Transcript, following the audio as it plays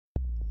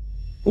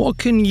What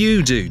can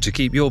you do to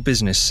keep your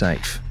business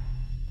safe?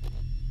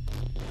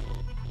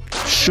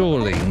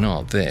 Surely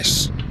not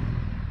this.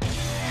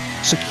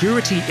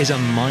 Security is a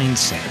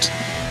mindset.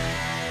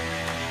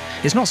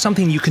 It's not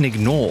something you can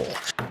ignore,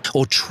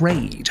 or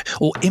trade,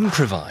 or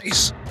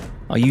improvise.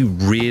 Are you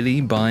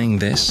really buying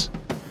this?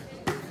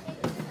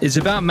 It's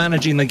about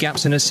managing the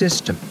gaps in a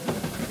system.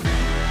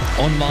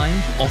 Online,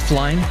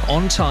 offline,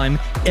 on time,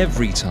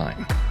 every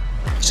time.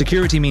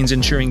 Security means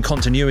ensuring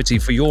continuity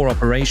for your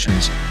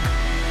operations.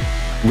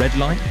 Red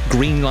light,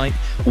 green light,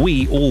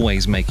 we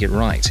always make it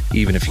right,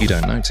 even if you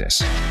don't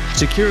notice.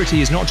 Security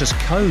is not just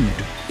code,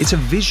 it's a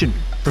vision,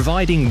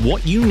 providing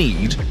what you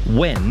need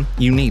when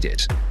you need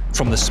it,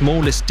 from the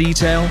smallest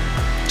detail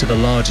to the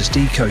largest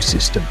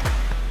ecosystem.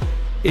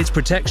 It's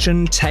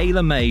protection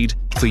tailor-made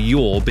for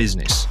your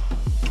business.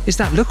 It's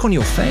that look on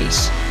your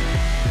face.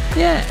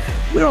 Yeah,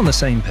 we're on the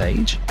same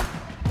page.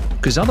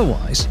 Because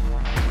otherwise,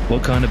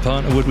 what kind of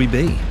partner would we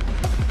be?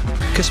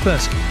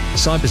 Kaspersky,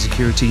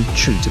 cybersecurity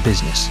true to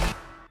business.